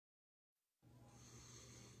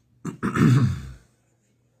All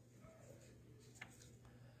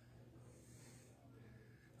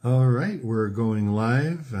right, we're going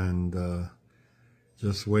live and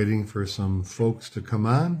just waiting for some folks to come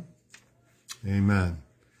on. Amen.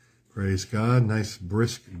 Praise God. Nice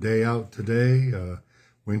brisk day out today.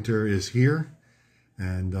 Winter is here,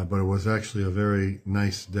 and but it was actually a very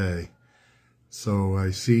nice day. So I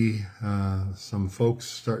see some folks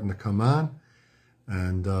starting to come on,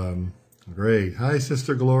 and great. Hi,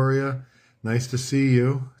 Sister Gloria. Nice to see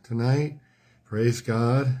you tonight. Praise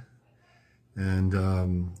God.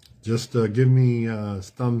 And just give me a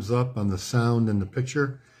thumbs up on the sound and the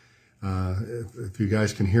picture, if you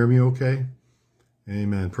guys can hear me okay.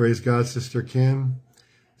 Amen. Praise God, Sister Kim.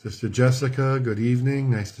 Sister Jessica, good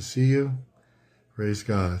evening. Nice to see you. Praise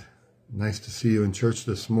God. Nice to see you in church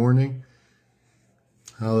this morning.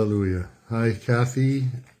 Hallelujah. Hi, Kathy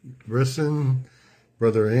Brisson.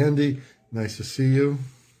 Brother Andy, nice to see you.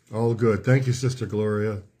 All good. Thank you, Sister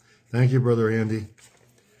Gloria. Thank you, Brother Andy.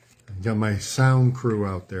 Got my sound crew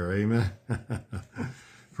out there. Amen.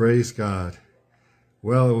 Praise God.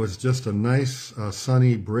 Well, it was just a nice,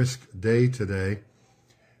 sunny, brisk day today.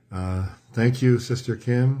 Thank you, Sister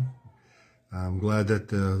Kim. I'm glad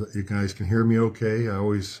that you guys can hear me okay. I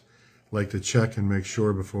always like to check and make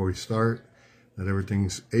sure before we start that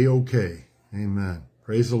everything's A-okay. Amen.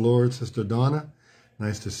 Praise the Lord, Sister Donna.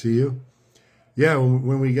 Nice to see you. Yeah,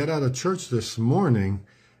 when we got out of church this morning,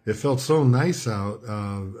 it felt so nice out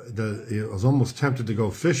that I was almost tempted to go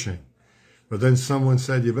fishing. But then someone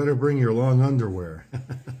said, you better bring your long underwear.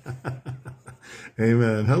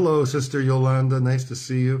 Amen. Hello, Sister Yolanda. Nice to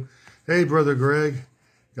see you. Hey, Brother Greg.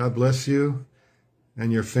 God bless you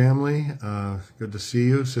and your family. Good to see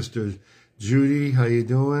you. Sister Judy, how you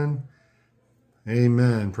doing?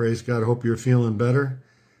 Amen. Praise God. I hope you're feeling better.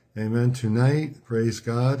 Amen. Tonight, praise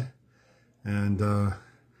God. And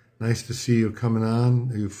nice to see you coming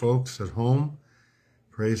on, you folks at home.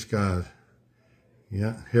 Praise God.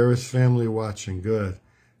 Yeah, Harris family watching. Good,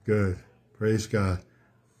 good. Praise God.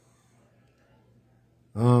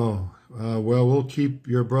 Oh, well, we'll keep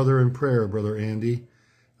your brother in prayer, Brother Andy.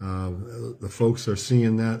 The folks are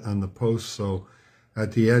seeing that on the post, so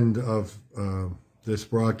at the end of this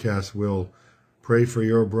broadcast, we'll pray for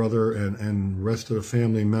your brother and rest of the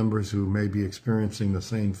family members who may be experiencing the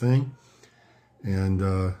same thing.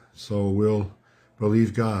 And so we'll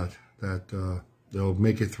believe God that they'll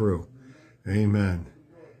make it through. Amen.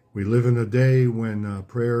 We live in a day when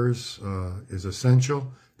prayers is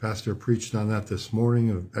essential. Pastor preached on that this morning,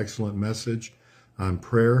 an excellent message on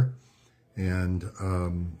prayer. And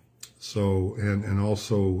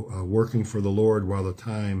also working for the Lord while the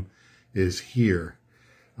time is here.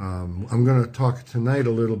 I'm going to talk tonight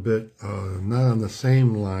a little bit, not on the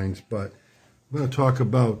same lines, but I'm going to talk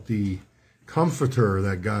about the Comforter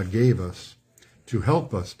that God gave us to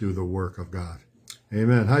help us do the work of God.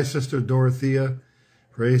 Amen. Hi, Sister Dorothea.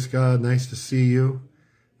 Praise God. Nice to see you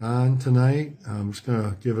on tonight. I'm just going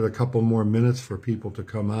to give it a couple more minutes for people to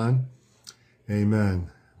come on.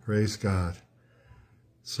 Amen. Praise God.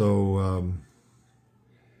 So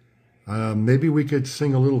maybe we could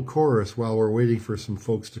sing a little chorus while we're waiting for some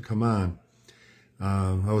folks to come on.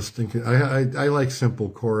 I was thinking, I like simple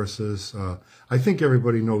choruses. I think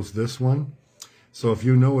everybody knows this one. So if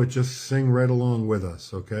you know it, just sing right along with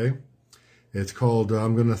us, okay? It's called,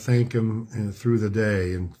 I'm going to thank him through the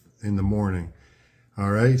day and in the morning.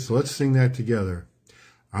 All right, so let's sing that together.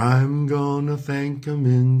 I'm going to thank him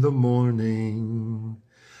in the morning.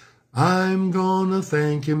 I'm going to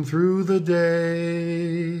thank him through the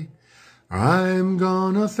day. I'm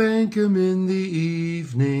going to thank him in the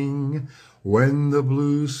evening when the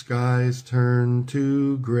blue skies turn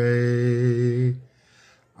to gray.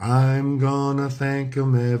 I'm gonna thank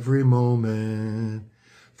him every moment,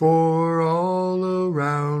 for all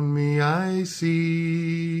around me I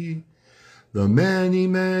see the many,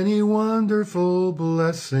 many wonderful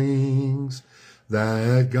blessings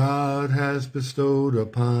that God has bestowed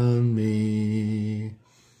upon me.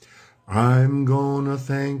 I'm gonna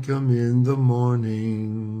thank him in the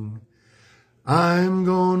morning. I'm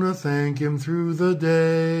gonna thank him through the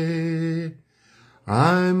day.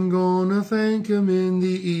 I'm gonna thank him in the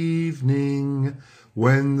evening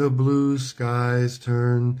when the blue skies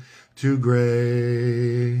turn to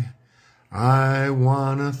gray. I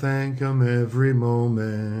wanna thank him every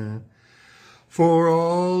moment, for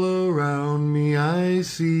all around me I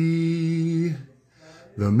see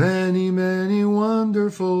the many, many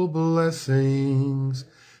wonderful blessings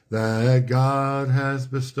that God has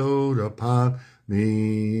bestowed upon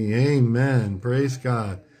me. Amen. Praise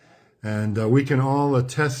God. And we can all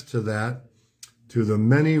attest to that to the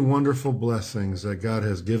many wonderful blessings that God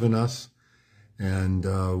has given us. And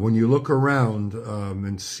when you look around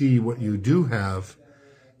and see what you do have,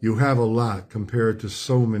 you have a lot compared to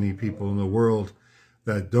so many people in the world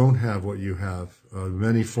that don't have what you have.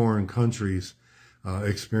 Many foreign countries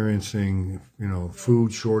experiencing,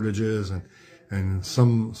 food shortages, and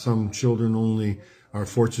some children only are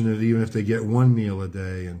fortunate even if they get one meal a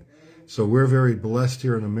day. And so we're very blessed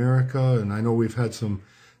here in America. And I know we've had some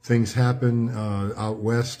things happen out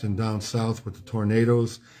west and down south with the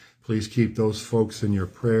tornadoes. Please keep those folks in your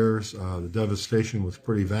prayers. The devastation was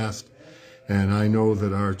pretty vast. And I know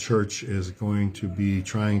that our church is going to be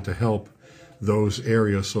trying to help those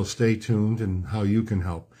areas. So stay tuned and how you can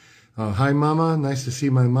help. Hi, Mama. Nice to see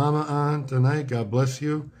my mama on tonight. God bless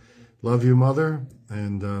you. Love you, Mother.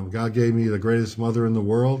 And God gave me the greatest mother in the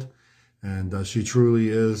world. And she truly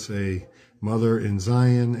is a mother in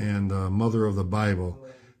Zion and a mother of the Bible.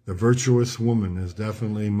 The virtuous woman is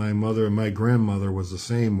definitely my mother, and my grandmother was the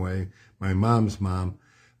same way, my mom's mom.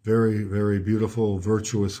 Very, very beautiful,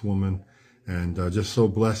 virtuous woman, and just so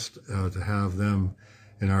blessed to have them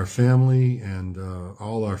in our family and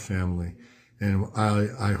all our family. And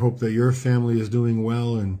I hope that your family is doing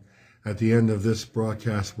well, and at the end of this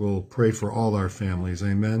broadcast, we'll pray for all our families,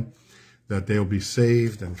 amen, that they'll be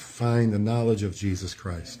saved and find the knowledge of Jesus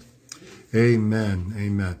Christ. Amen.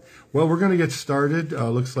 Amen. Well, we're going to get started.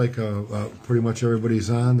 Looks like pretty much everybody's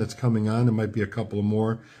on that's coming on. There might be a couple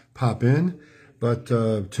more pop in. But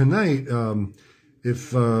tonight,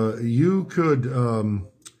 if you could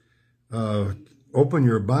open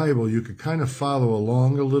your Bible, you could kind of follow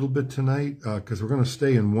along a little bit tonight, because we're going to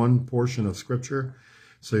stay in one portion of Scripture.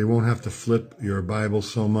 So you won't have to flip your Bible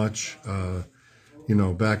so much,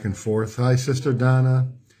 back and forth. Hi, Sister Donna.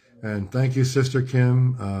 And thank you, Sister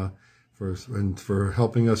Kim, for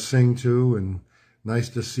helping us sing too, and nice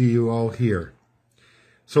to see you all here.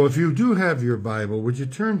 So if you do have your Bible, would you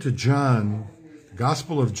turn to John, the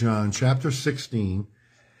Gospel of John, chapter 16,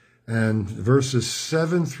 and verses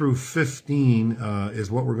 7 through 15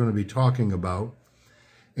 is what we're going to be talking about.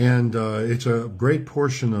 And it's a great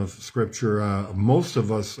portion of Scripture. Most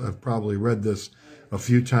of us have probably read this a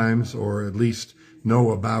few times, or at least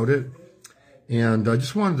know about it. And I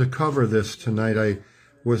just wanted to cover this tonight. I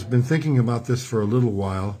been thinking about this for a little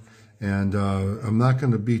while, and I'm not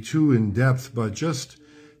going to be too in-depth, but just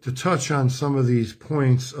to touch on some of these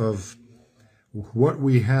points of what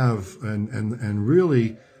we have and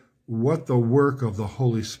really what the work of the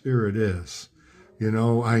Holy Spirit is.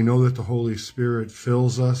 I know that the Holy Spirit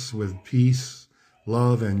fills us with peace,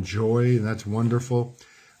 love, and joy, and that's wonderful.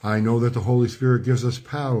 I know that the Holy Spirit gives us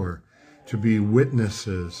power to be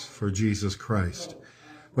witnesses for Jesus Christ.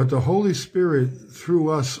 But the Holy Spirit, through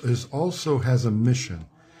us, also has a mission.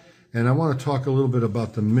 And I want to talk a little bit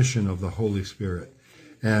about the mission of the Holy Spirit.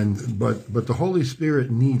 But the Holy Spirit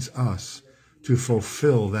needs us to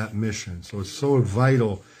fulfill that mission. So it's so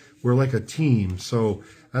vital. We're like a team. So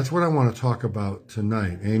that's what I want to talk about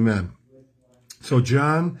tonight. Amen. So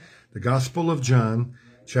John, the Gospel of John,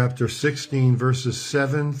 chapter 16, verses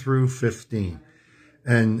 7 through 15.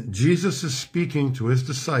 And Jesus is speaking to his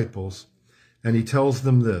disciples, and he tells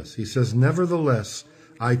them this. He says, "Nevertheless,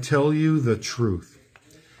 I tell you the truth.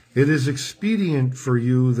 It is expedient for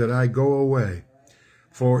you that I go away.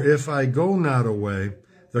 For if I go not away,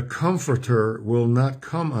 the Comforter will not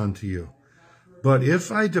come unto you. But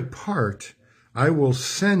if I depart, I will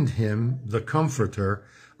send him, the Comforter,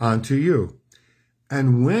 unto you.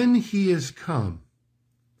 And when he is come,"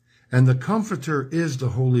 and the Comforter is the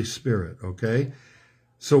Holy Spirit, okay?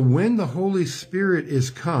 So when the Holy Spirit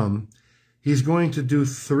is come, he's going to do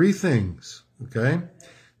three things, okay?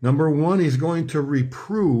 Number one, he's going to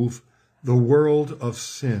reprove the world of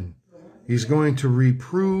sin. He's going to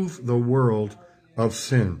reprove the world of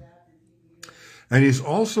sin. And he's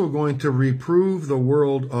also going to reprove the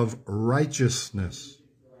world of righteousness.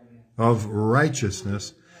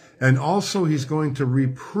 And also he's going to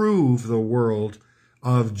reprove the world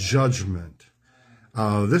of judgment.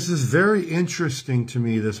 This is very interesting to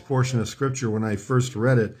me, this portion of Scripture, when I first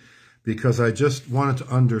read it, because I just wanted to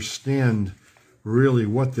understand really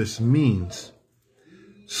what this means.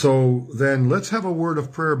 So then let's have a word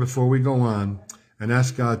of prayer before we go on and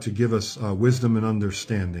ask God to give us wisdom and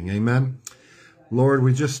understanding. Amen. Lord,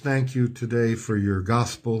 we just thank you today for your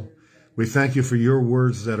gospel. We thank you for your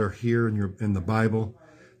words that are here in the Bible,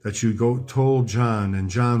 that you told John, and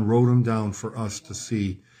John wrote them down for us to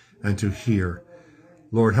see and to hear.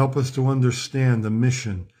 Lord, help us to understand the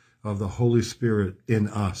mission of the Holy Spirit in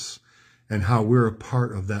us, and how we're a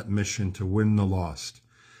part of that mission to win the lost.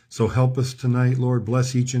 So help us tonight, Lord.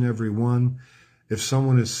 Bless each and every one. If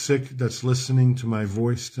someone is sick that's listening to my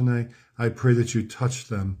voice tonight, I pray that you touch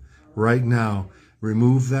them right now.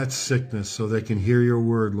 Remove that sickness so they can hear your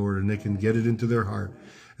word, Lord, and they can get it into their heart.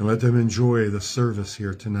 And let them enjoy the service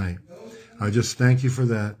here tonight. I just thank you for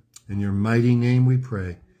that. In your mighty name we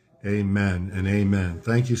pray. Amen and amen.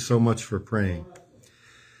 Thank you so much for praying.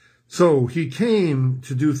 So he came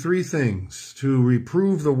to do three things: to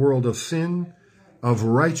reprove the world of sin, of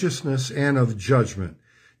righteousness, and of judgment.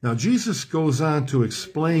 Now Jesus goes on to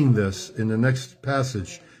explain this in the next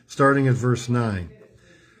passage, starting at verse 9.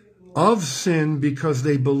 Of sin, because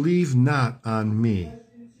they believe not on me.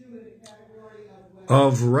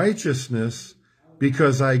 Of righteousness,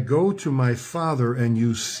 because I go to my Father and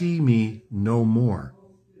you see me no more.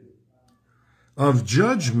 Of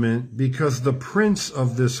judgment, because the prince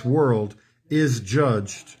of this world is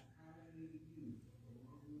judged.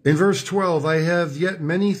 In verse 12, I have yet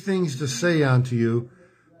many things to say unto you,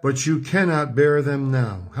 but you cannot bear them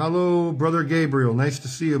now. Hello, Brother Gabriel. Nice to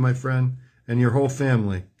see you, my friend, and your whole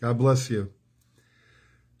family. God bless you.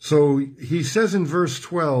 So he says in verse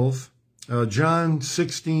 12, John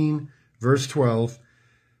 16, verse 12,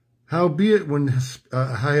 howbeit when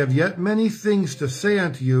I have yet many things to say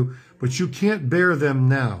unto you, but you can't bear them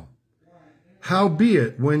now.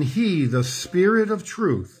 Howbeit when he, the Spirit of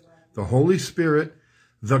truth, the Holy Spirit,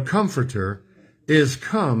 the Comforter, is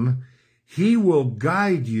come, he will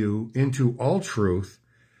guide you into all truth,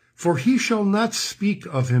 for he shall not speak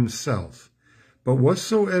of himself, but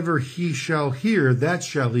whatsoever he shall hear, that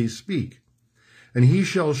shall he speak. And he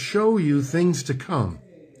shall show you things to come.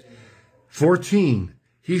 14,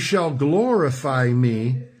 he shall glorify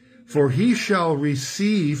me, for he shall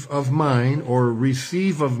receive of mine, or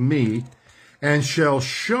receive of me, and shall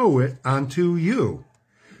show it unto you.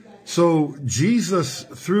 So Jesus,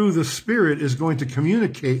 through the Spirit, is going to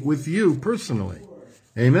communicate with you personally.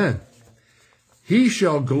 Amen. He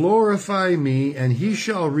shall glorify me, and he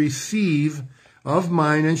shall receive of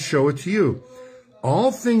mine and show it to you.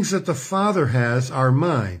 All things that the Father has are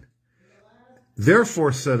mine.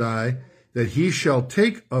 Therefore said I, that he shall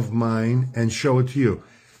take of mine and show it to you.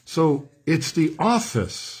 So it's the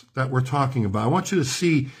office that we're talking about. I want you to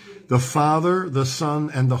see the Father, the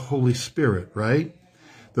Son, and the Holy Spirit, right?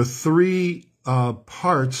 The three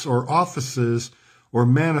parts or offices or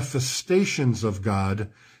manifestations of God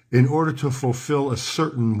in order to fulfill a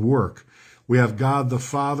certain work. We have God the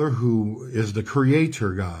Father, who is the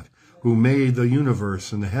Creator God, who made the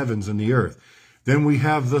universe and the heavens and the earth. Then we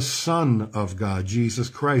have the Son of God, Jesus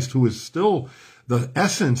Christ, who is still the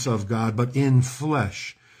essence of God, but in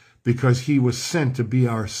flesh, because he was sent to be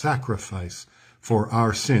our sacrifice for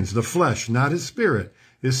our sins. The flesh, not his spirit.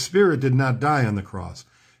 His spirit did not die on the cross.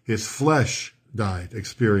 His flesh died,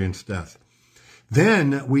 experienced death.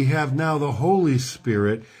 Then we have now the Holy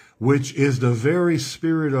Spirit, which is the very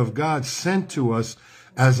Spirit of God sent to us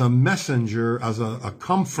as a messenger, as a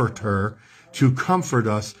comforter to comfort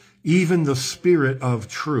us, even the Spirit of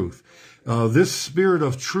truth. This Spirit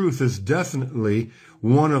of truth is definitely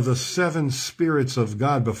one of the 7 spirits of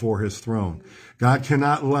God before his throne. God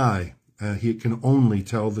cannot lie. He can only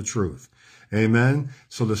tell the truth. Amen.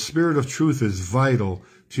 So the Spirit of truth is vital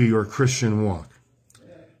to your Christian walk.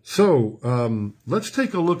 So let's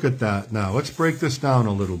take a look at that now. Let's break this down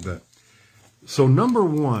a little bit. So number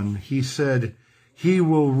 1, he said, he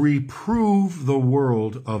will reprove the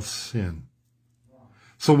world of sin.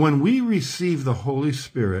 So when we receive the Holy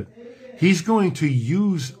Spirit, he's going to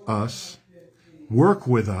use us, work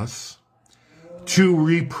with us, to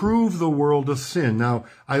reprove the world of sin. Now,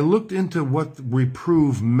 I looked into what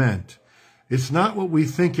reprove meant. It's not what we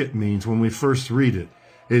think it means when we first read it.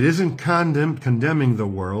 It isn't condemning the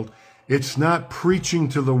world. It's not preaching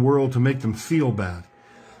to the world to make them feel bad.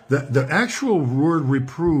 The actual word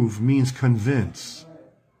reprove means convince,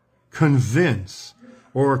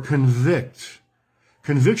 or convict.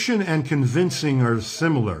 Conviction and convincing are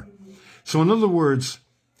similar. So in other words,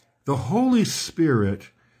 the Holy Spirit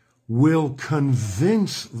will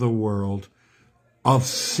convince the world of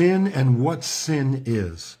sin and what sin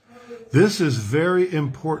is. This is very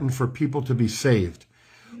important for people to be saved.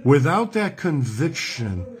 Without that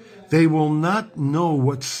conviction, they will not know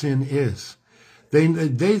what sin is.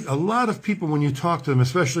 A lot of people, when you talk to them,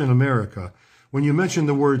 especially in America, when you mention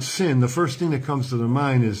the word sin, the first thing that comes to their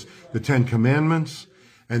mind is the 10 Commandments.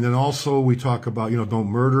 And then also we talk about, don't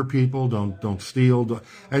murder people, don't steal.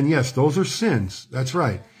 And yes, those are sins. That's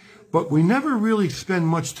right. But we never really spend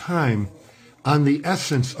much time on the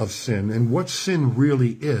essence of sin and what sin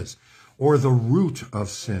really is, or the root of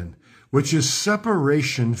sin, which is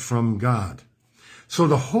separation from God. So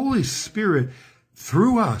the Holy Spirit,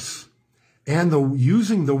 through us, and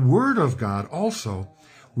using the Word of God also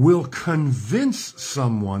will convince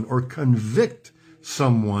someone or convict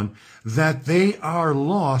someone that they are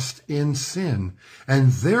lost in sin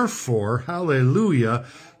and therefore, hallelujah,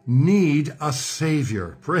 need a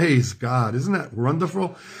Savior. Praise God. Isn't that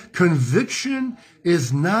wonderful? Conviction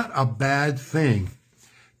is not a bad thing.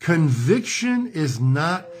 Conviction is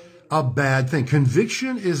not a bad thing.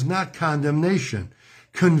 Conviction is not condemnation.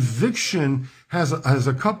 Conviction has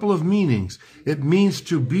a couple of meanings. It means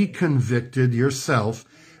to be convicted yourself.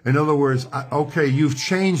 In other words, okay, you've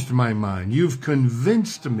changed my mind. You've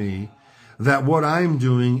convinced me that what I'm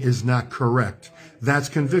doing is not correct. That's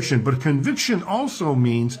conviction. But conviction also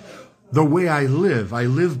means the way I live. I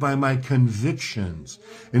live by my convictions.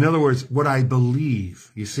 In other words, what I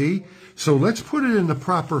believe. You see? So let's put it in the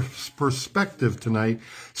proper perspective tonight.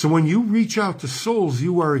 So when you reach out to souls,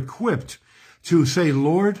 you are equipped to say,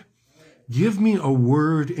 Lord, give me a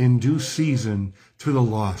word in due season to the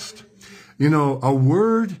lost. You know, a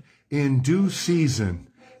word in due season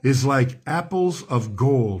is like apples of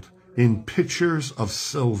gold in pitchers of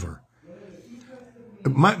silver.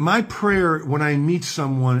 My prayer when I meet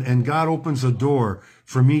someone and God opens a door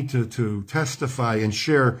for me to testify and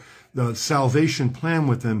share the salvation plan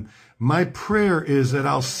with them, my prayer is that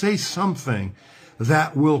I'll say something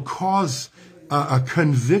that will cause a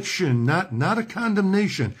conviction, not a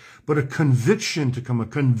condemnation, but a conviction to come, a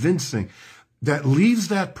convincing, that leaves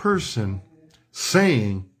that person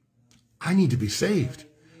saying, I need to be saved.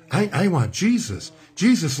 I want Jesus.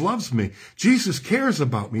 Jesus loves me. Jesus cares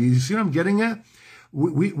about me. You see what I'm getting at?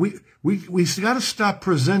 We got to stop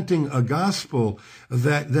presenting a gospel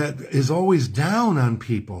that is always down on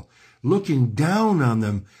people, looking down on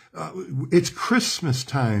them. It's Christmas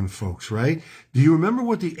time, folks, right? Do you remember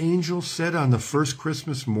what the angel said on the first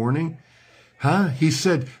Christmas morning? He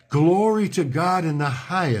said, glory to God in the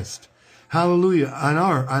highest. Hallelujah.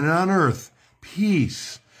 On earth,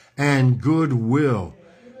 peace and goodwill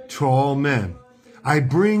to all men. I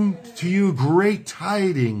bring to you great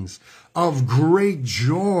tidings of great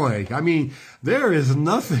joy. I mean, there is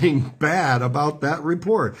nothing bad about that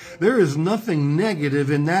report. There is nothing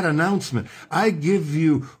negative in that announcement. I give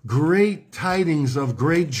you great tidings of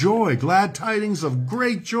great joy, glad tidings of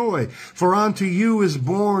great joy. For unto you is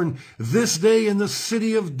born this day in the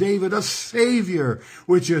city of David a Savior,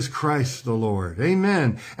 which is Christ the Lord.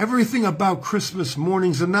 Amen. Everything about Christmas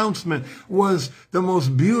morning's announcement was the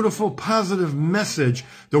most beautiful, positive message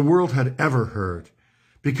the world had ever heard.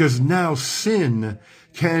 Because now sin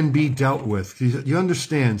can be dealt with. You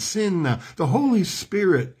understand? Sin now. The Holy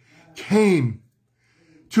Spirit came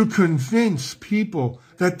to convince people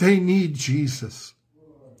that they need Jesus.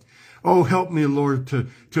 Oh, help me, Lord,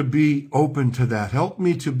 to be open to that. Help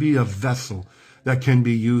me to be a vessel that can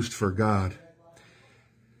be used for God.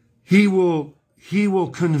 He will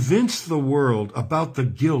convince the world about the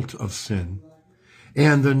guilt of sin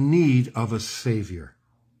and the need of a Savior.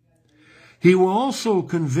 He will also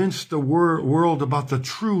convince the world about the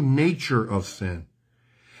true nature of sin.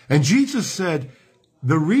 And Jesus said,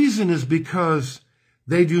 the reason is because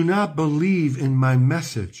they do not believe in my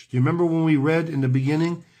message. Do you remember when we read in the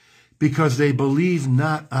beginning? Because they believe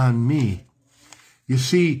not on me. You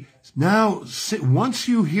see, now, once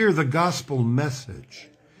you hear the gospel message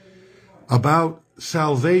about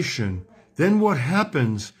salvation, then what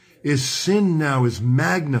happens is sin now is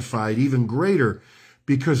magnified even greater,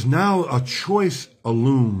 because now a choice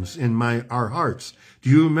looms in our hearts. Do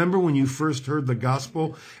you remember when you first heard the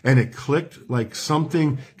gospel and it clicked, like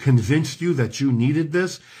something convinced you that you needed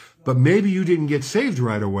this? But maybe you didn't get saved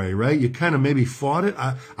right away, right? You kind of maybe fought it.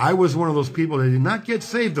 I was one of those people that did not get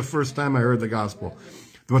saved the first time I heard the gospel.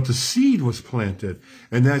 But the seed was planted,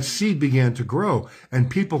 and that seed began to grow. And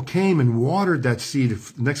people came and watered that seed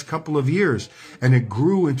the next couple of years. And it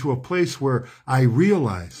grew into a place where I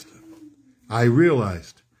realized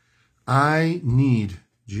I need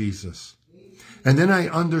Jesus. And then I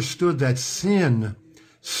understood that sin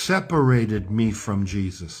separated me from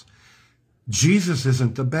Jesus. Jesus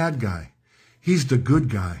isn't the bad guy. He's the good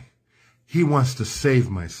guy. He wants to save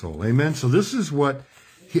my soul. Amen? So this is what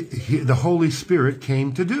the Holy Spirit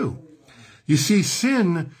came to do. You see,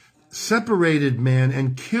 sin separated man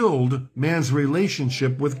and killed man's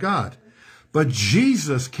relationship with God. But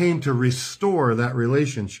Jesus came to restore that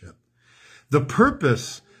relationship. The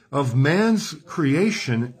purpose of man's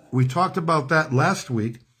creation, we talked about that last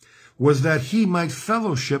week, was that he might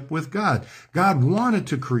fellowship with God. God wanted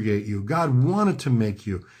to create you. God wanted to make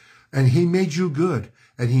you. And he made you good.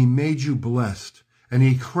 And he made you blessed. And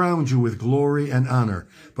he crowned you with glory and honor.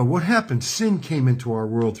 But what happened? Sin came into our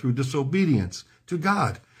world through disobedience to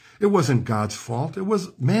God. It wasn't God's fault. It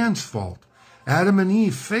was man's fault. Adam and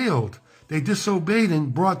Eve failed. They disobeyed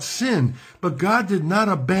and brought sin, but God did not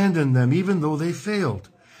abandon them even though they failed.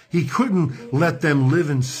 He couldn't let them live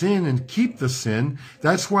in sin and keep the sin.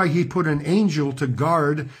 That's why he put an angel to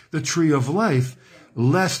guard the tree of life,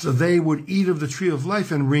 lest they would eat of the tree of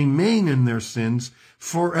life and remain in their sins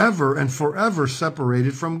forever and forever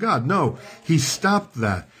separated from God. No, he stopped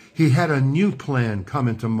that. He had a new plan come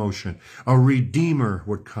into motion. A Redeemer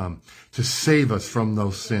would come to save us from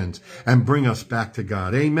those sins and bring us back to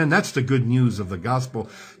God. Amen. That's the good news of the gospel.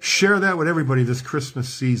 Share that with everybody this Christmas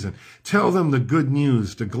season. Tell them the good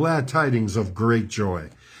news, the glad tidings of great joy.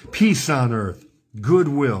 Peace on earth,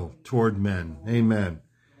 goodwill toward men. Amen.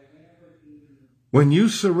 When you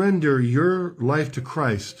surrender your life to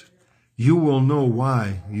Christ, you will know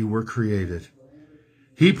why you were created.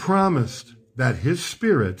 He promised that his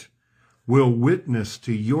Spirit will witness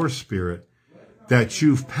to your spirit that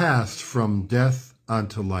you've passed from death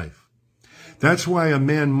unto life. That's why a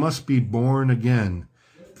man must be born again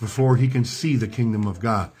before he can see the kingdom of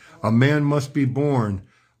God. A man must be born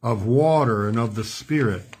of water and of the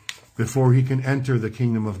Spirit before he can enter the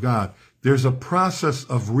kingdom of God. There's a process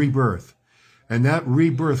of rebirth, and that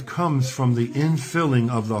rebirth comes from the infilling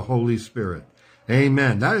of the Holy Spirit.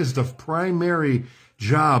 Amen. That is the primary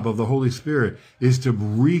job of the Holy Spirit, is to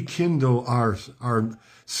rekindle our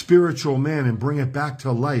spiritual man and bring it back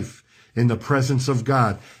to life in the presence of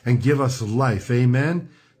God and give us life. Amen.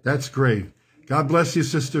 That's great. God bless you,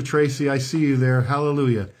 Sister Tracy. I see you there.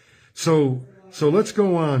 Hallelujah. So let's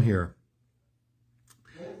go on here.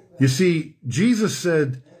 You see, Jesus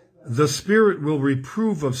said, the Spirit will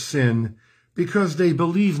reprove of sin because they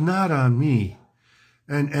believe not on me.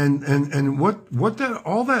 And what that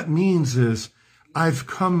all that means is, I've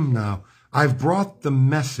come now. I've brought the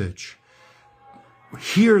message.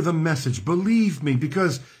 Hear the message. Believe me,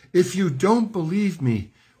 because if you don't believe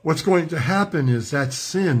me, what's going to happen is that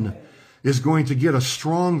sin is going to get a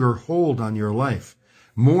stronger hold on your life,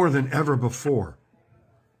 more than ever before.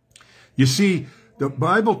 You see, the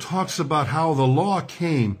Bible talks about how the law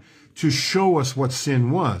came to show us what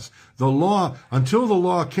sin was. The law, until the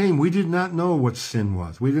law came, we did not know what sin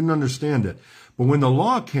was. We didn't understand it. But when the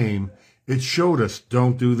law came, it showed us,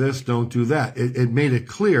 don't do this, don't do that. It made it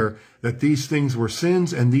clear that these things were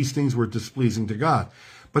sins and these things were displeasing to God.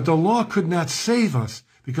 But the law could not save us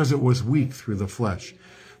because it was weak through the flesh.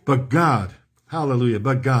 But God, hallelujah,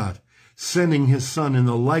 but God, sending his Son in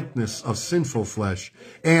the likeness of sinful flesh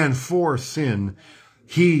and for sin,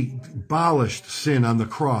 he abolished sin on the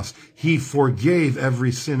cross. He forgave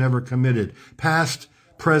every sin ever committed, past,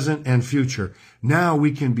 present, and future. Now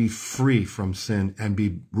we can be free from sin and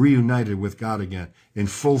be reunited with God again in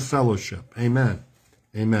full fellowship. Amen.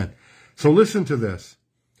 Amen. So listen to this.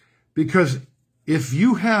 Because if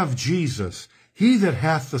you have Jesus, he that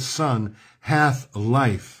hath the Son hath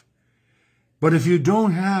life. But if you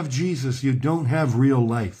don't have Jesus, you don't have real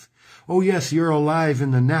life. Oh yes, you're alive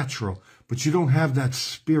in the natural, but you don't have that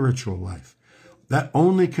spiritual life. That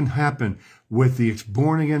only can happen with the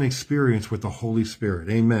born-again experience with the Holy Spirit.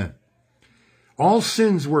 Amen. All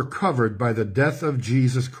sins were covered by the death of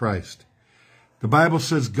Jesus Christ. The Bible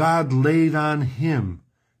says God laid on him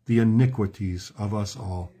the iniquities of us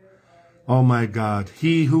all. Oh my God,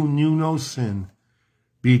 he who knew no sin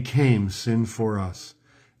became sin for us,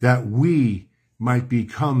 that we might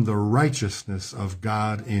become the righteousness of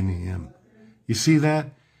God in him. You see that?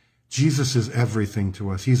 Jesus is everything to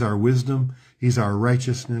us. He's our wisdom. He's our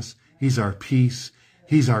righteousness. He's our peace.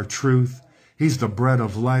 He's our truth. He's the bread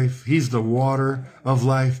of life. He's the water of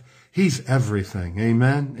life. He's everything.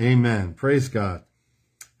 Amen. Amen. Praise God.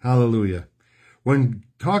 Hallelujah. When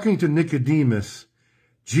talking to Nicodemus,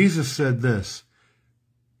 Jesus said this,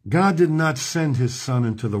 God did not send his Son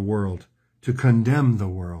into the world to condemn the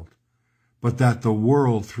world, but that the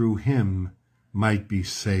world through him might be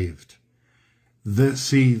saved.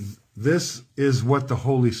 This is what the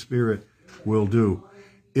Holy Spirit will do.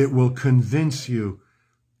 It will convince you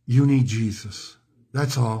need Jesus.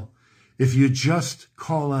 That's all. If you just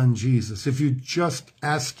call on Jesus, if you just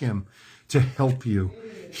ask him to help you,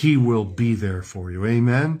 he will be there for you.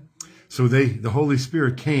 Amen? So the Holy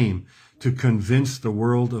Spirit came to convince the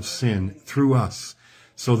world of sin through us.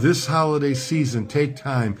 So this holiday season, take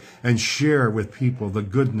time and share with people the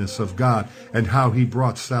goodness of God and how he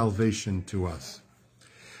brought salvation to us.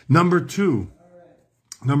 Number two,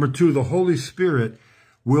 the Holy Spirit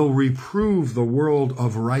will reprove the world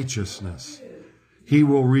of righteousness. He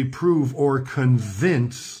will reprove or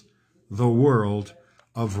convince the world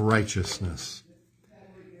of righteousness.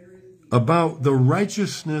 About the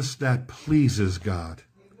righteousness that pleases God.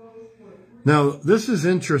 Now, this is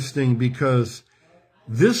interesting because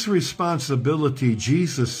this responsibility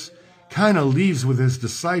Jesus kind of leaves with his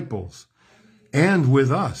disciples and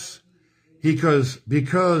with us.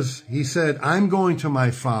 Because he said, I'm going to my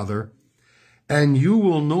Father, and you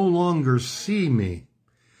will no longer see me.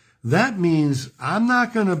 That means I'm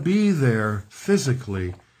not going to be there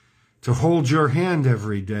physically to hold your hand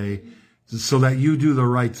every day so that you do the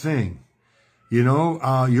right thing. You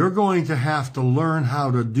know, you're going to have to learn how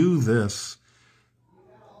to do this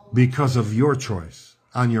because of your choice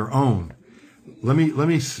on your own. Let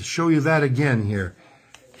me show you that again here.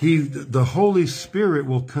 The Holy Spirit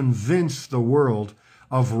will convince the world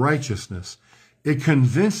of righteousness. It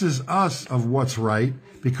convinces us of what's right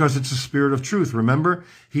because it's a spirit of truth. Remember,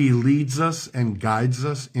 he leads us and guides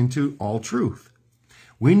us into all truth.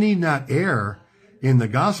 We need not err in the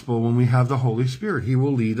gospel when we have the Holy Spirit. He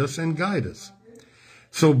will lead us and guide us.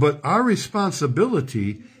 So, but our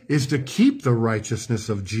responsibility is to keep the righteousness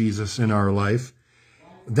of Jesus in our life.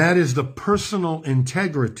 That is the personal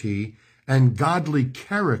integrity and godly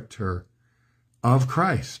character of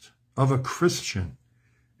Christ, of a Christian.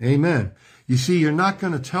 Amen. You see, you're not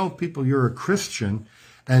going to tell people you're a Christian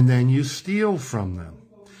and then you steal from them.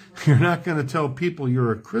 You're not going to tell people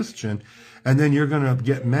you're a Christian and then you're going to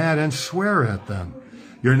get mad and swear at them.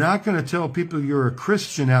 You're not going to tell people you're a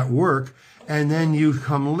Christian at work and then you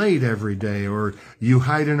come late every day, or you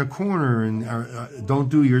hide in a corner and don't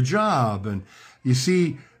do your job. And you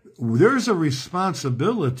see, there's a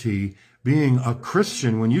responsibility being a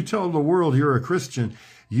Christian. When you tell the world you're a Christian,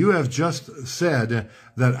 you have just said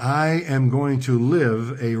that I am going to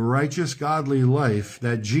live a righteous, godly life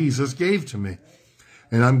that Jesus gave to me.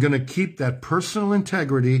 And I'm going to keep that personal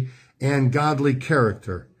integrity and godly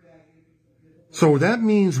character. So that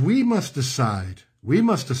means we must decide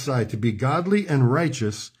to be godly and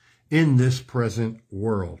righteous in this present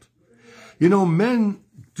world. You know, men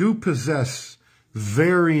do possess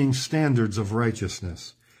varying standards of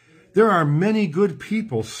righteousness. There are many good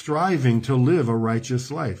people striving to live a righteous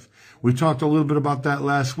life. We talked a little bit about that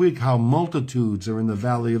last week, how multitudes are in the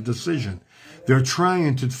valley of decision. They're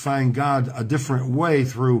trying to find God a different way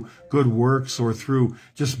through good works or through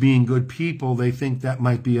just being good people. They think that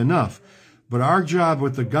might be enough. But our job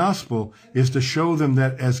with the gospel is to show them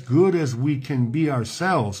that as good as we can be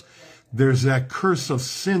ourselves, there's that curse of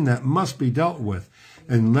sin that must be dealt with.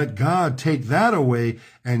 And let God take that away,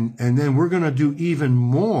 and then we're going to do even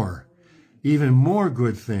more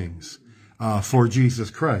good things for Jesus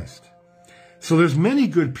Christ. So there's many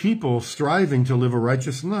good people striving to live a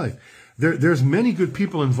righteous life. There's many good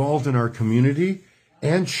people involved in our community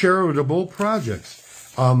and charitable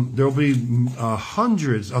projects. There'll be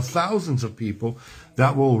hundreds of thousands of people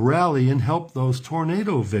that will rally and help those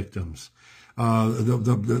tornado victims.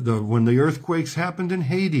 When the earthquakes happened in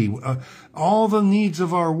Haiti, all the needs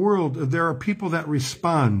of our world, there are people that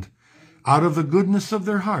respond out of the goodness of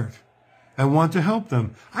their heart and want to help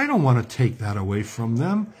them. I don't want to take that away from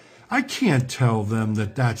them. I can't tell them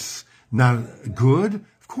that that's not good.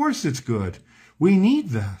 Of course it's good. We need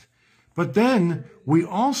that. But then we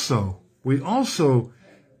also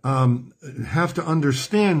have to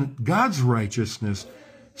understand God's righteousness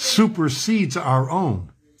supersedes our own.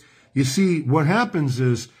 You see, what happens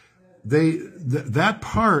is that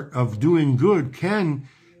part of doing good can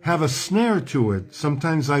have a snare to it.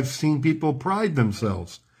 Sometimes I've seen people pride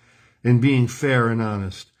themselves in being fair and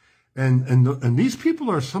honest. And these people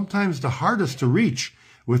are sometimes the hardest to reach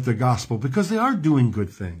with the gospel because they are doing good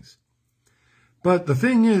things. But the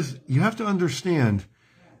thing is, you have to understand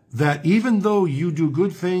that even though you do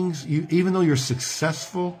good things, even though you're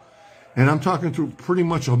successful, and I'm talking to pretty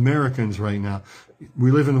much Americans right now.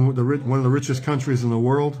 We live in one of the richest countries in the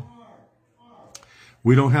world.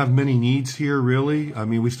 We don't have many needs here, really. I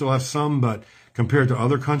mean, we still have some, but compared to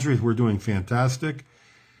other countries, we're doing fantastic.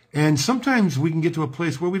 And sometimes we can get to a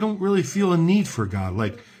place where we don't really feel a need for God.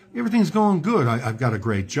 Like, everything's going good. I've got a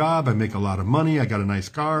great job. I make a lot of money. I got a nice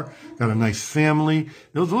car, got a nice family.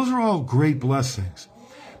 Those are all great blessings.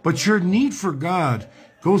 But your need for God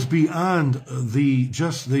goes beyond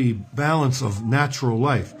just the balance of natural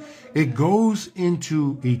life. It goes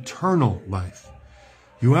into eternal life.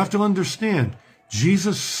 You have to understand,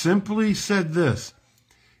 Jesus simply said this: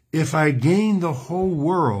 if I gain the whole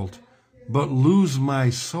world but lose my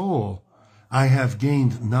soul, I have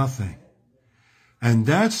gained nothing. And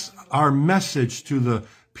that's our message to the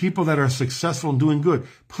people that are successful in doing good.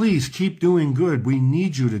 Please keep doing good. We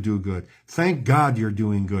need you to do good. Thank God you're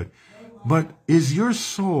doing good. But is your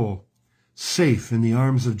soul safe in the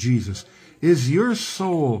arms of Jesus? Is your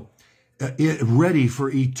soul ready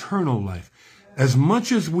for eternal life? As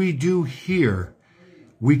much as we do here,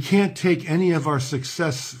 we can't take any of our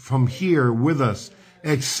success from here with us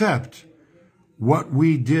except what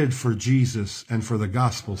we did for Jesus and for the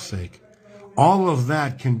gospel's sake. All of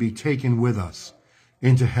that can be taken with us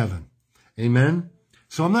into heaven. Amen?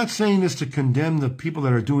 So I'm not saying this to condemn the people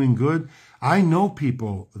that are doing good. I know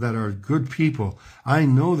people that are good people. I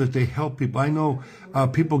know that they help people. I know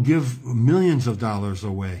people give millions of dollars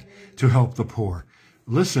away to help the poor.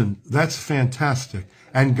 Listen, that's fantastic.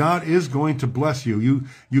 And God is going to bless you.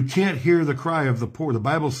 You can't hear the cry of the poor. The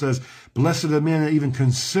Bible says, blessed the man that even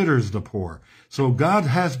considers the poor. So God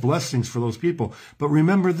has blessings for those people. But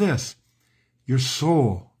remember this, your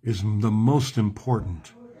soul is the most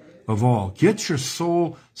important of all. Get your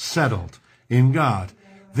soul settled in God.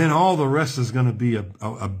 Then all the rest is going to be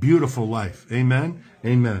a beautiful life. Amen?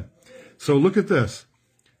 Amen. So look at this.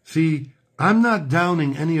 See, I'm not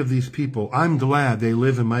downing any of these people. I'm glad they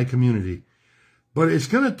live in my community. But it's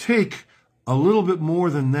going to take a little bit more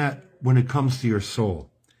than that when it comes to your soul.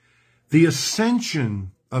 The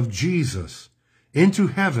ascension of Jesus into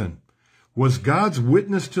heaven was God's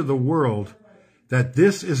witness to the world that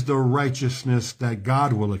this is the righteousness that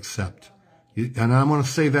God will accept. And I want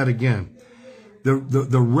to say that again.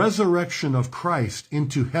 The resurrection of Christ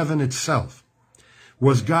into heaven itself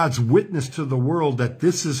was God's witness to the world that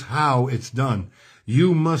this is how it's done.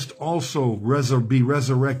 You must also be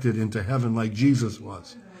resurrected into heaven like Jesus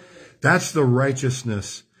was. That's the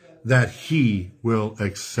righteousness that he will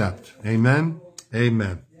accept. Amen?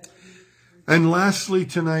 Amen. And lastly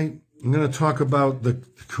tonight, I'm going to talk about the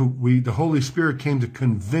Holy Spirit came to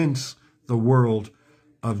convince the world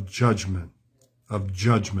of judgment.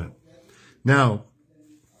 Now,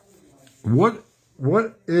 what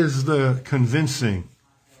is the convincing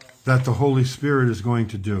that the Holy Spirit is going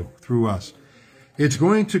to do through us? It's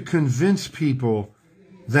going to convince people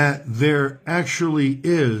that there actually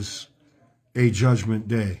is a judgment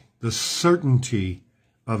day, the certainty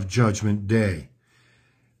of judgment day.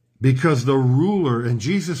 Because the ruler, and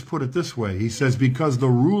Jesus put it this way, he says, because the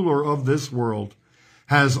ruler of this world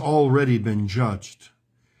has already been judged.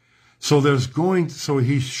 So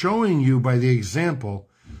he's showing you by the example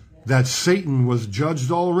that Satan was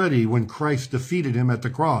judged already when Christ defeated him at the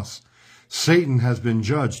cross. Satan has been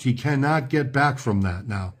judged. He cannot get back from that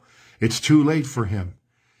now. It's too late for him.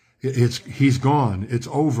 He's gone. It's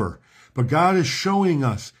over. But God is showing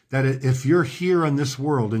us that if you're here in this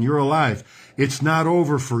world and you're alive, it's not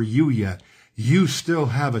over for you yet. You still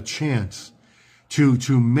have a chance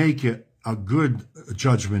to make it a good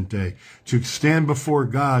judgment day, to stand before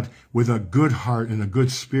God with a good heart and a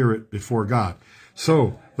good spirit before God.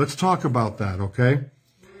 So let's talk about that, okay?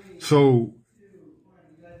 So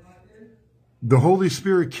the Holy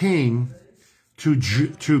Spirit came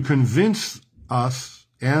to convince us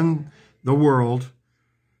and the world,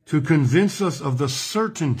 to convince us of the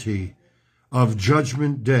certainty of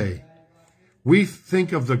judgment day. We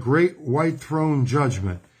think of the great white throne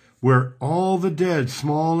judgment, where all the dead,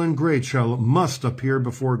 small and great, must appear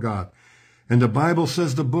before God. And the Bible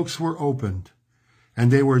says the books were opened,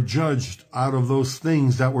 and they were judged out of those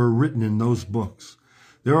things that were written in those books.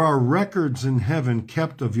 There are records in heaven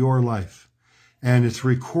kept of your life, and it's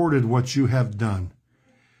recorded what you have done.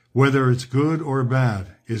 Whether it's good or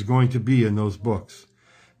bad is going to be in those books.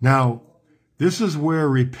 Now, this is where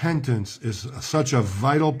repentance is such a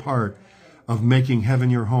vital part of making heaven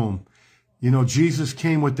your home. You know, Jesus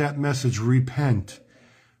came with that message, repent.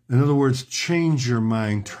 In other words, change your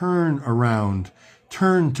mind, turn around,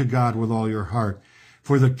 turn to God with all your heart,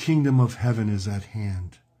 for the kingdom of heaven is at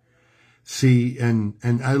hand. See,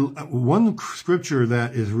 one scripture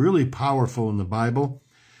that is really powerful in the Bible,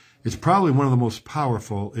 it's probably one of the most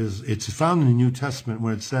powerful, it's found in the New Testament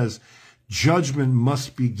when it says, judgment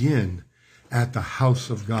must begin at the house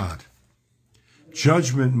of God.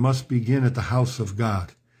 Judgment must begin at the house of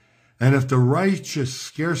God. And if the righteous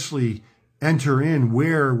scarcely enter in,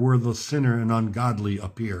 where will the sinner and ungodly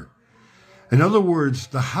appear? In other words,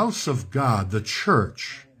 the house of God, the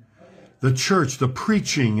church, the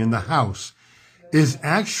preaching in the house, is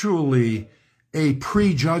actually a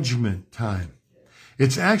prejudgment time.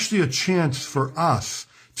 It's actually a chance for us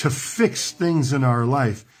to fix things in our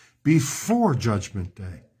life before Judgment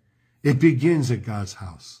Day. It begins at God's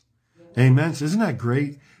house. Amen. Isn't that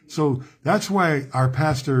great? So that's why our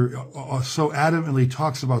pastor so adamantly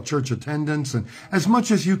talks about church attendance. And as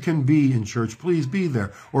much as you can be in church, please be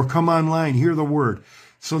there. Or come online, hear the word,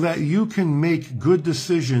 so that you can make good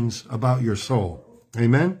decisions about your soul.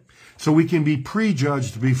 Amen. So we can be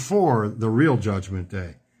prejudged before the real Judgment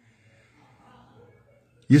Day.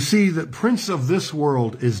 You see, the prince of this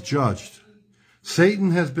world is judged.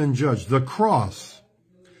 Satan has been judged. The cross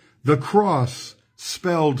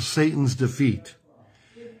spelled Satan's defeat.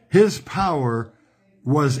 His power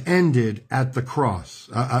was ended at the cross.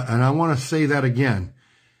 And I want to say that again.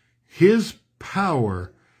 His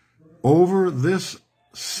power over this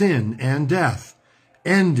sin and death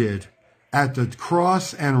ended at the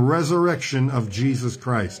cross and resurrection of Jesus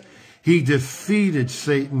Christ. He defeated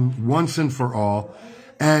Satan once and for all,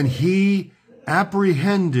 and he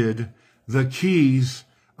apprehended the keys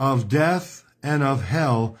of death and of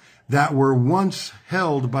hell that were once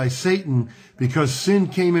held by Satan, because sin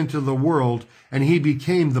came into the world and he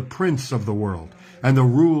became the prince of the world and the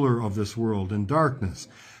ruler of this world in darkness.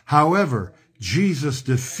 However, Jesus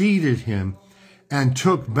defeated him and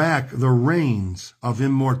took back the reins of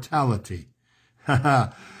immortality.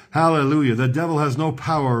 Hallelujah. The devil has no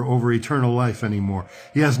power over eternal life anymore.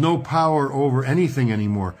 He has no power over anything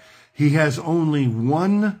anymore. He has only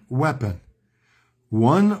one weapon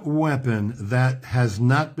that has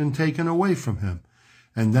not been taken away from him,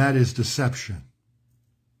 and that is deception.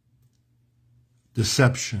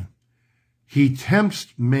 Deception. He tempts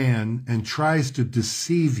man and tries to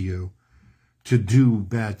deceive you to do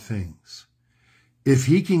bad things. If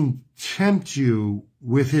he can tempt you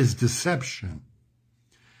with his deception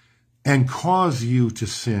and cause you to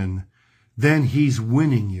sin, then he's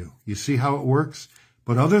winning you. You see how it works?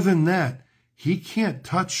 But other than that, he can't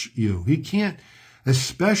touch you. He can't,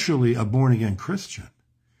 especially a born-again Christian.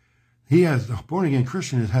 A born-again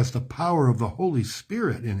Christian has the power of the Holy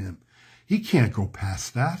Spirit in him. He can't go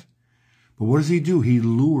past that. But what does he do? He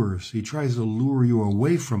lures. He tries to lure you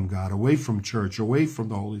away from God, away from church, away from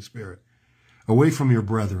the Holy Spirit, away from your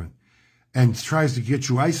brethren, and tries to get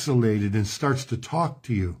you isolated and starts to talk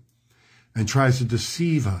to you and tries to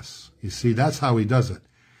deceive us. You see, that's how he does it.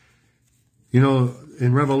 You know,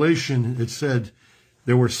 in Revelation, it said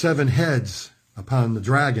there were 7 heads upon the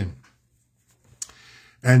dragon,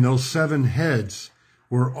 and those 7 heads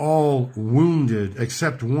were all wounded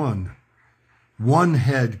except one. One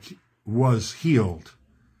head was healed,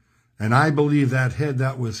 and I believe that head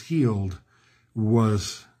that was healed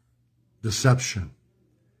was deception.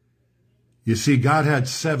 You see, God had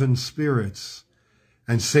 7 spirits,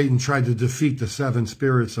 and Satan tried to defeat the 7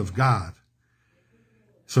 spirits of God.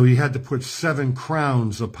 So he had to put 7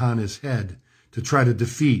 crowns upon his head to try to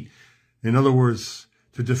defeat. In other words,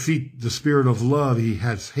 to defeat the spirit of love, he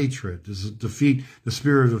has hatred. To defeat the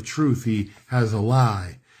spirit of truth, he has a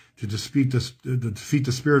lie. To defeat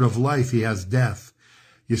the spirit of life, he has death.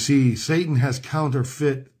 You see, Satan has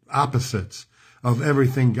counterfeit opposites of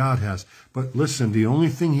everything God has. But listen, the only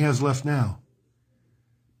thing he has left now,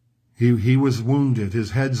 he was wounded.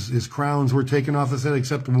 His crowns were taken off his head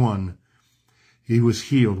except one. He was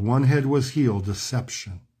healed. One head was healed.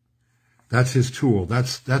 Deception. That's his tool.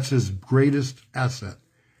 That's his greatest asset.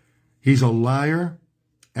 He's a liar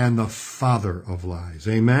and the father of lies.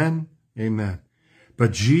 Amen? Amen.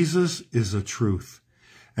 But Jesus is the truth,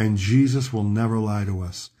 and Jesus will never lie to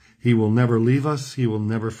us. He will never leave us. He will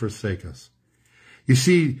never forsake us. You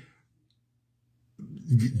see,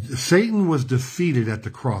 Satan was defeated at the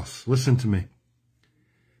cross. Listen to me.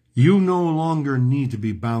 You no longer need to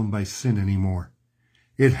be bound by sin anymore.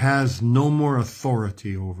 It has no more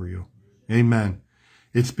authority over you. Amen.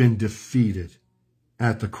 It's been defeated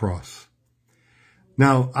at the cross.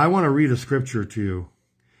 Now, I want to read a scripture to you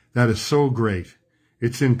that is so great.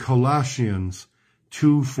 It's in Colossians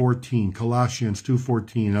 2:14. Colossians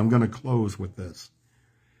 2:14. I'm going to close with this.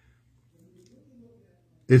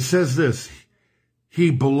 It says this: He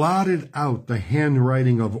blotted out the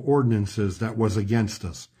handwriting of ordinances that was against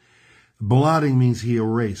us. Blotting means he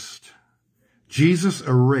erased. Jesus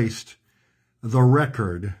erased the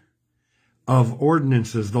record of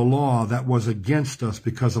ordinances, the law that was against us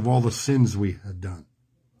because of all the sins we had done,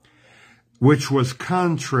 which was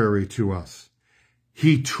contrary to us.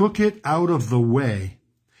 He took it out of the way.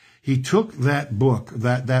 He took that book,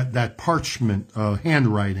 that parchment,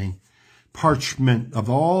 handwriting, parchment of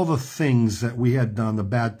all the things that we had done, the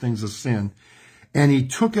bad things of sin, and he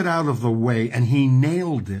took it out of the way and he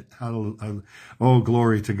nailed it. Oh,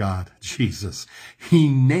 glory to God, Jesus. He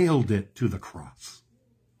nailed it to the cross.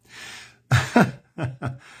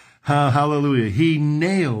 Hallelujah. He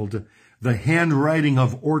nailed the handwriting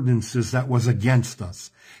of ordinances that was against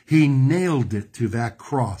us. He nailed it to that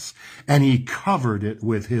cross, and he covered it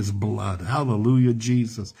with his blood. Hallelujah,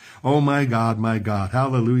 Jesus. Oh, my God, my God.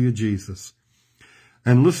 Hallelujah, Jesus.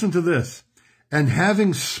 And listen to this. And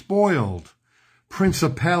having spoiled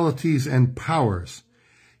principalities and powers,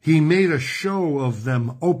 he made a show of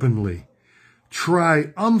them openly,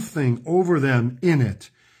 triumphing over them in it.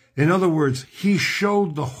 In other words, he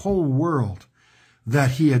showed the whole world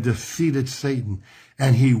that he had defeated Satan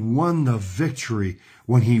and he won the victory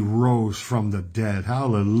when he rose from the dead.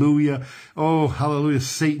 Hallelujah. Oh, hallelujah.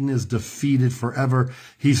 Satan is defeated forever.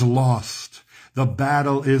 He's lost. The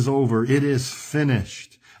battle is over. It is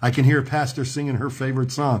finished. I can hear Pastor singing her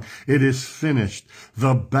favorite song. It is finished.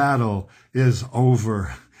 The battle is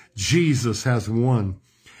over. Jesus has won.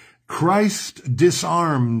 Christ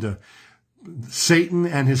disarmed Satan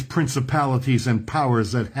and his principalities and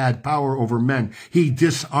powers that had power over men. He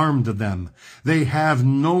disarmed them. They have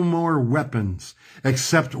no more weapons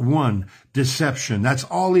except one, deception. That's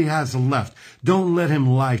all he has left. Don't let him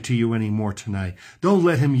lie to you anymore tonight. Don't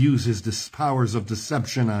let him use his powers of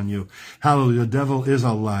deception on you. Hallelujah. The devil is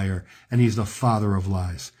a liar, and he's the father of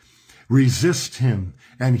lies. Resist him,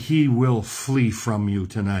 and he will flee from you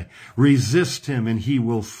tonight. Resist him, and he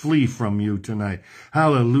will flee from you tonight.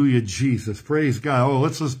 Hallelujah, Jesus. Praise God. Oh,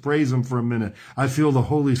 let's just praise him for a minute. I feel the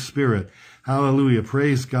Holy Spirit. Hallelujah.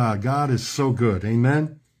 Praise God. God is so good.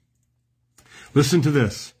 Amen. Listen to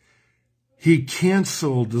this. He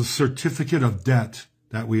canceled the certificate of debt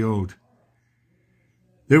that we owed.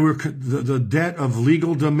 There were the debt of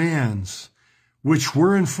legal demands, which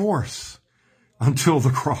were in force until the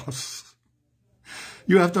cross.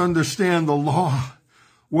 You have to understand the law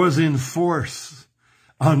was in force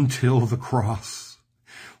until the cross.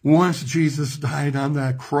 Once Jesus died on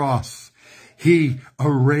that cross, he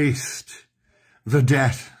erased the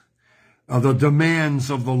debt of the demands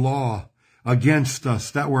of the law against us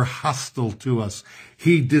that were hostile to us.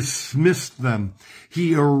 He dismissed them.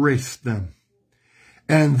 He erased them.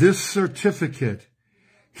 And this certificate,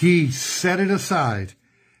 he set it aside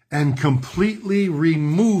and completely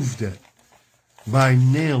removed it by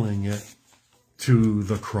nailing it to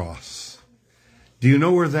the cross. Do you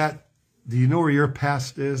know where your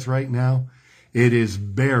past is right now? It is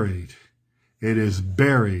buried. It is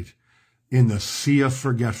buried in the sea of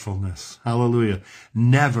forgetfulness. Hallelujah.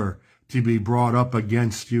 Never to be brought up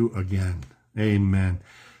against you again. Amen.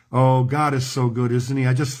 Oh, God is so good, isn't he?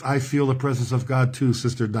 I feel the presence of God too,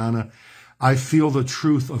 Sister Donna. I feel the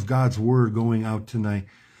truth of God's word going out tonight.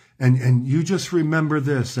 And you just remember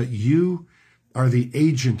this, that you are the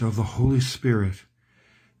agent of the Holy Spirit.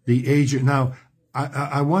 The agent. Now,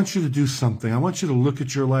 I want you to do something. I want you to look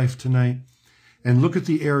at your life tonight and look at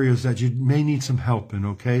the areas that you may need some help in,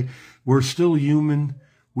 okay? We're still human.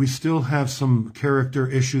 We still have some character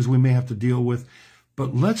issues we may have to deal with.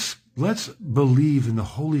 But let's believe in the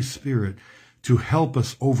Holy Spirit to help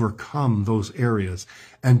us overcome those areas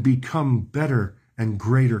and become better and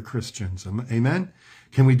greater Christians. Amen?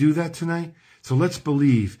 Can we do that tonight? So let's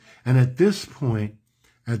believe. And at this point,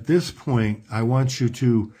 I want you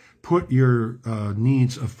to put your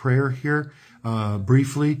needs of prayer here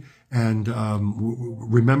briefly. And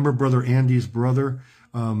remember Brother Andy's brother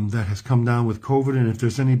that has come down with COVID. And if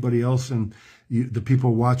there's anybody else and the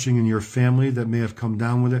people watching in your family that may have come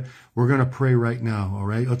down with it, we're going to pray right now, all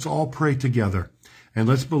right? Let's all pray together. And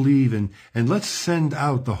let's believe and let's send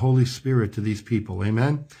out the Holy Spirit to these people.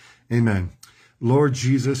 Amen? Amen. Lord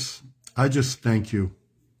Jesus, I just thank you.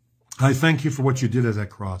 I thank you for what you did at that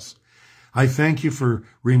cross. I thank you for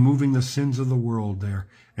removing the sins of the world there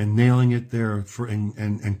and nailing it there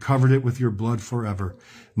and covered it with your blood forever,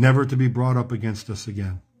 never to be brought up against us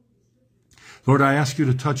again. Lord, I ask you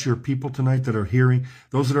to touch your people tonight that are hearing,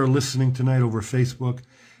 those that are listening tonight over Facebook,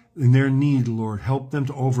 in their need, Lord. Help them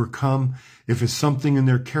to overcome. If it's something in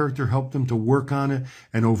their character, help them to work on it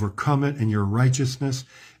and overcome it in your righteousness,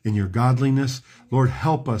 in your godliness. Lord,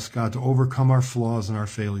 help us, God, to overcome our flaws and our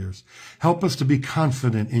failures. Help us to be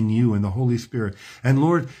confident in you and the Holy Spirit. And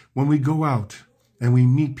Lord, when we go out and we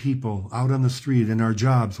meet people out on the street, in our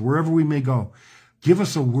jobs, wherever we may go, give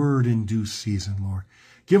us a word in due season, Lord.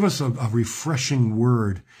 Give us a refreshing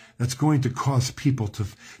word that's going to cause people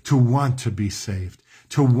to want to be saved,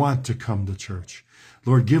 to want to come to church.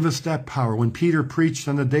 Lord, give us that power. When Peter preached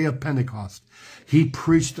on the day of Pentecost, he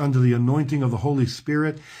preached under the anointing of the Holy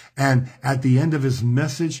Spirit. And at the end of his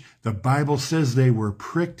message, the Bible says they were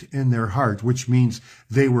pricked in their heart, which means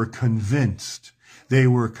they were convinced. They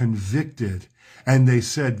were convicted. And they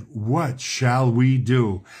said, what shall we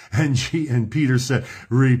do? And Peter said,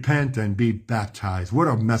 repent and be baptized. What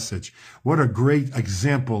a message. What a great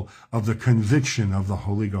example of the conviction of the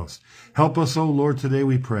Holy Ghost. Help us, O Lord, today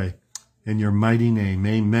we pray. In your mighty name,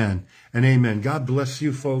 amen and amen. God bless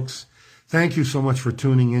you, folks. Thank you so much for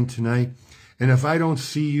tuning in tonight. And if I don't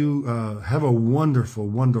see you, have a wonderful,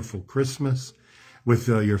 wonderful Christmas with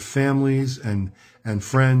your families and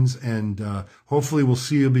friends. And hopefully we'll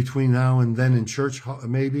see you between now and then in church,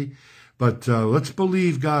 maybe. But let's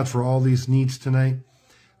believe God for all these needs tonight.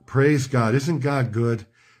 Praise God. Isn't God good?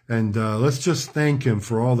 And let's just thank him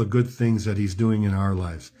for all the good things that he's doing in our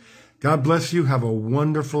lives. God bless you. Have a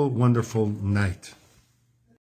wonderful, wonderful night.